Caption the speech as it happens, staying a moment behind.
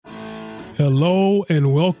Hello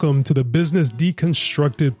and welcome to the Business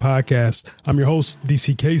Deconstructed podcast. I'm your host,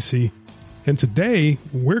 DC Casey, and today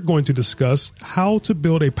we're going to discuss how to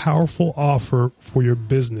build a powerful offer for your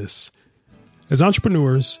business. As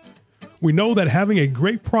entrepreneurs, we know that having a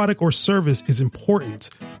great product or service is important,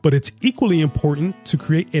 but it's equally important to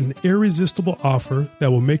create an irresistible offer that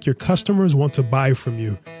will make your customers want to buy from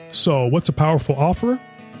you. So, what's a powerful offer?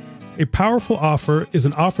 A powerful offer is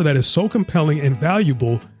an offer that is so compelling and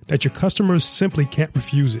valuable that your customers simply can't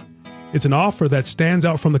refuse it. It's an offer that stands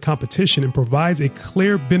out from the competition and provides a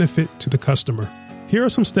clear benefit to the customer. Here are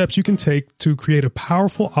some steps you can take to create a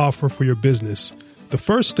powerful offer for your business. The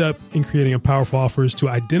first step in creating a powerful offer is to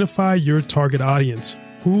identify your target audience.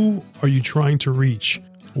 Who are you trying to reach?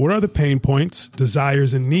 What are the pain points,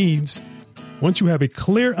 desires, and needs? Once you have a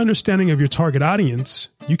clear understanding of your target audience,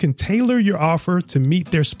 you can tailor your offer to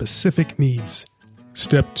meet their specific needs.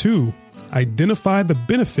 Step 2. Identify the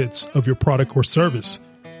benefits of your product or service.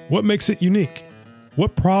 What makes it unique?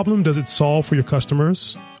 What problem does it solve for your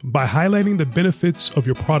customers? By highlighting the benefits of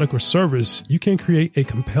your product or service, you can create a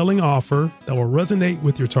compelling offer that will resonate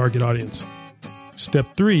with your target audience. Step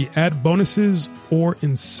 3, add bonuses or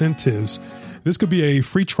incentives. This could be a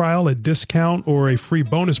free trial, a discount, or a free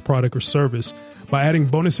bonus product or service. By adding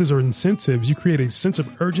bonuses or incentives, you create a sense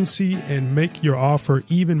of urgency and make your offer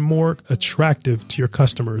even more attractive to your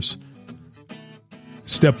customers.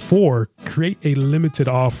 Step 4, create a limited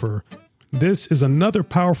offer. This is another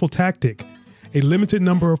powerful tactic. A limited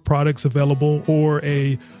number of products available or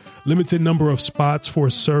a limited number of spots for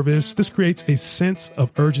a service. This creates a sense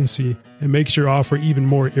of urgency and makes your offer even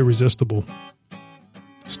more irresistible.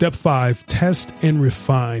 Step 5, test and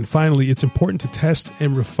refine. Finally, it's important to test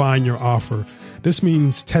and refine your offer. This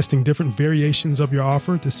means testing different variations of your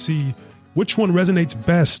offer to see which one resonates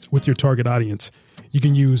best with your target audience. You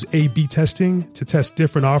can use A/B testing to test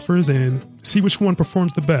different offers and see which one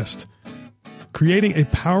performs the best. Creating a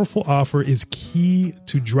powerful offer is key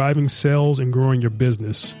to driving sales and growing your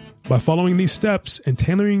business. By following these steps and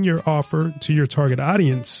tailoring your offer to your target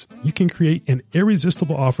audience, you can create an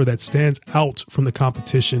irresistible offer that stands out from the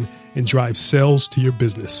competition and drives sales to your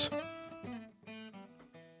business.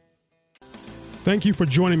 Thank you for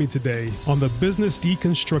joining me today on the Business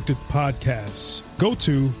Deconstructed podcast. Go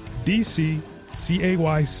to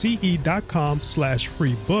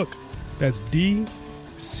dccayce.com/free book. That's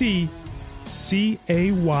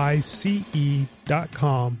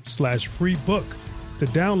dccayce.com/free book to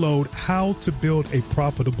download How to Build a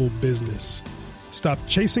Profitable Business. Stop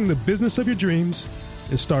chasing the business of your dreams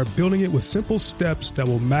and start building it with simple steps that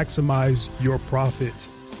will maximize your profit.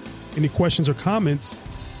 Any questions or comments,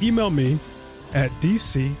 email me at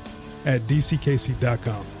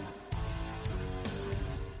dc@dccasey.com.